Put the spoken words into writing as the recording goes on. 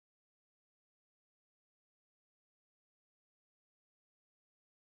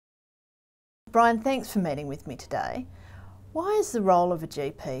Brian, thanks for meeting with me today. Why is the role of a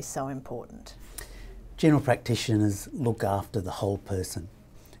GP so important? General practitioners look after the whole person,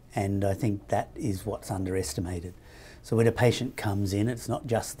 and I think that is what's underestimated. So when a patient comes in, it's not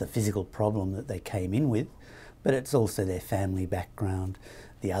just the physical problem that they came in with, but it's also their family background,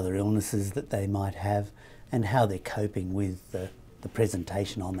 the other illnesses that they might have, and how they're coping with the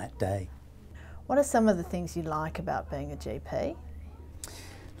presentation on that day. What are some of the things you like about being a GP?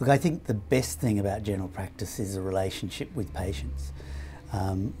 Look, I think the best thing about general practice is a relationship with patients.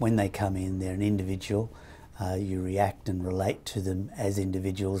 When they come in, they're an individual. You react and relate to them as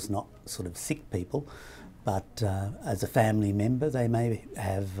individuals, not sort of sick people, but as a family member. They may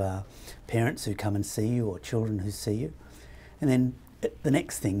have parents who come and see you or children who see you. And then the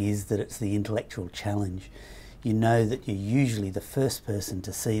next thing is that it's the intellectual challenge. You know that you're usually the first person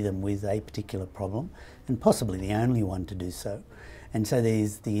to see them with a particular problem, and possibly the only one to do so. And so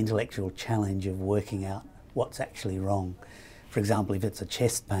there's the intellectual challenge of working out what's actually wrong. For example, if it's a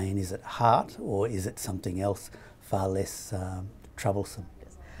chest pain, is it heart or is it something else far less troublesome?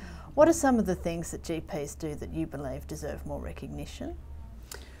 What are some of the things that GPs do that you believe deserve more recognition?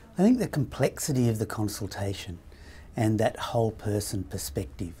 I think the complexity of the consultation and that whole person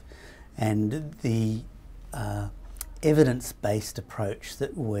perspective, and the evidence-based approach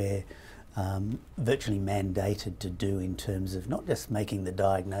that we're virtually mandated to do in terms of not just making the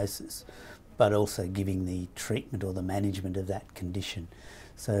diagnosis, but also giving the treatment or the management of that condition.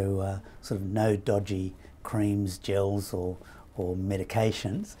 So sort of no dodgy creams, gels or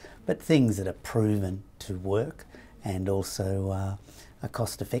medications, but things that are proven to work and also are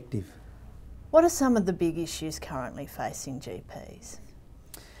cost effective. What are some of the big issues currently facing GPs?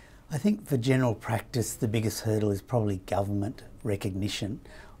 I think for general practice, the biggest hurdle is probably government recognition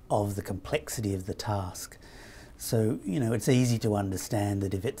of the complexity of the task. So, it's easy to understand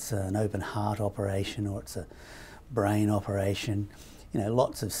that if it's an open heart operation or it's a brain operation,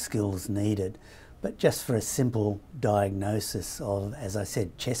 lots of skills needed. But just for a simple diagnosis of, as I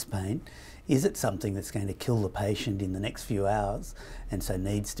said, chest pain, is it something that's going to kill the patient in the next few hours and so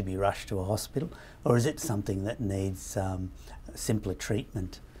needs to be rushed to a hospital? Or is it something that needs simpler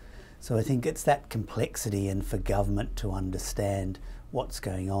treatment? So I think it's that complexity, and for government to understand what's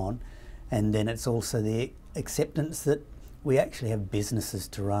going on. And then it's also the acceptance that we actually have businesses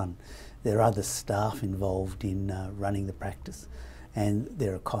to run. There are other staff involved in running the practice, and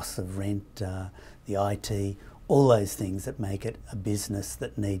there are costs of rent, the IT, all those things that make it a business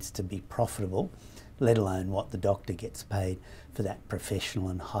that needs to be profitable, let alone what the doctor gets paid for that professional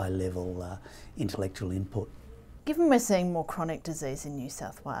and high level intellectual input. Given we're seeing more chronic disease in New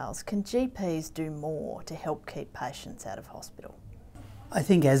South Wales, can GPs do more to help keep patients out of hospital? I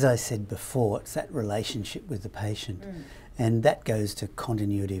think, as I said before, it's that relationship with the patient, and that goes to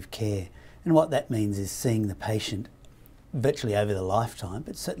continuity of care. And what that means is seeing the patient virtually over the lifetime,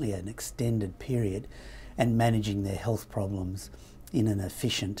 but certainly an extended period, and managing their health problems in an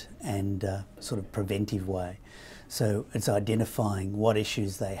efficient and sort of preventive way. So it's identifying what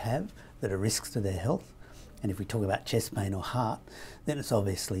issues they have that are risks to their health. And if we talk about chest pain or heart, then it's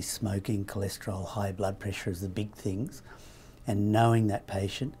obviously smoking, cholesterol, high blood pressure is the big things. And knowing that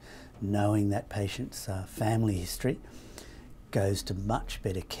patient's family history goes to much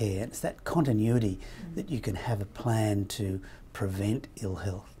better care. And it's that continuity that you can have a plan to prevent ill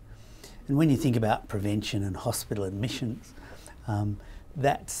health. And when you think about prevention and hospital admissions,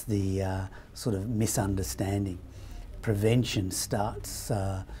 that's the sort of misunderstanding. Prevention starts,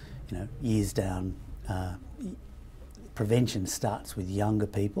 years down. Prevention starts with younger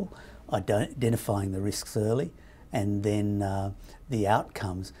people, identifying the risks early, and then the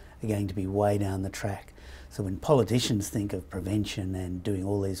outcomes are going to be way down the track. So when politicians think of prevention and doing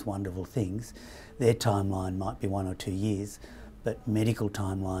all these wonderful things, their timeline might be 1 or 2 years, but medical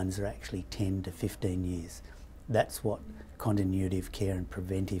timelines are actually 10 to 15 years. That's what continuity of care and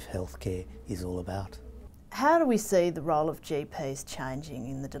preventive health care is all about. How do we see the role of GPs changing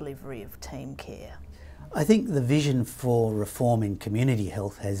in the delivery of team care? I think the vision for reform in community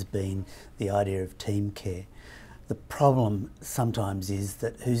health has been the idea of team care. The problem sometimes is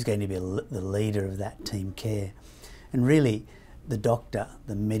that who's going to be the leader of that team care? And really, the doctor,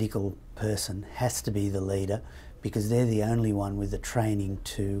 the medical person, has to be the leader, because they're the only one with the training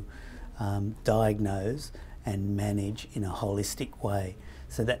to diagnose and manage in a holistic way.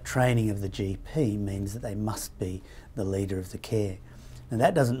 So that training of the GP means that they must be the leader of the care. Now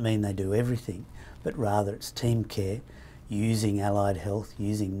that doesn't mean they do everything, but rather it's team care, using allied health,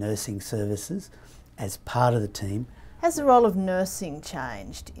 using nursing services as part of the team. Has the role of nursing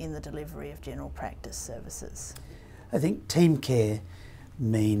changed in the delivery of general practice services? I think team care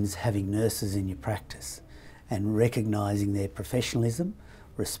means having nurses in your practice and recognising their professionalism,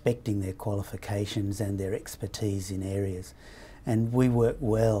 respecting their qualifications and their expertise in areas. And we work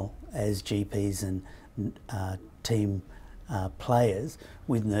well as GPs and team players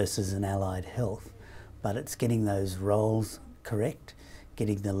with nurses and allied health, but it's getting those roles correct,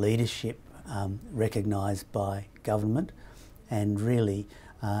 getting the leadership recognised by government, and really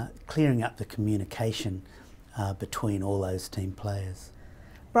clearing up the communication between all those team players.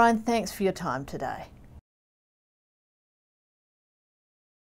 Brian, thanks for your time today.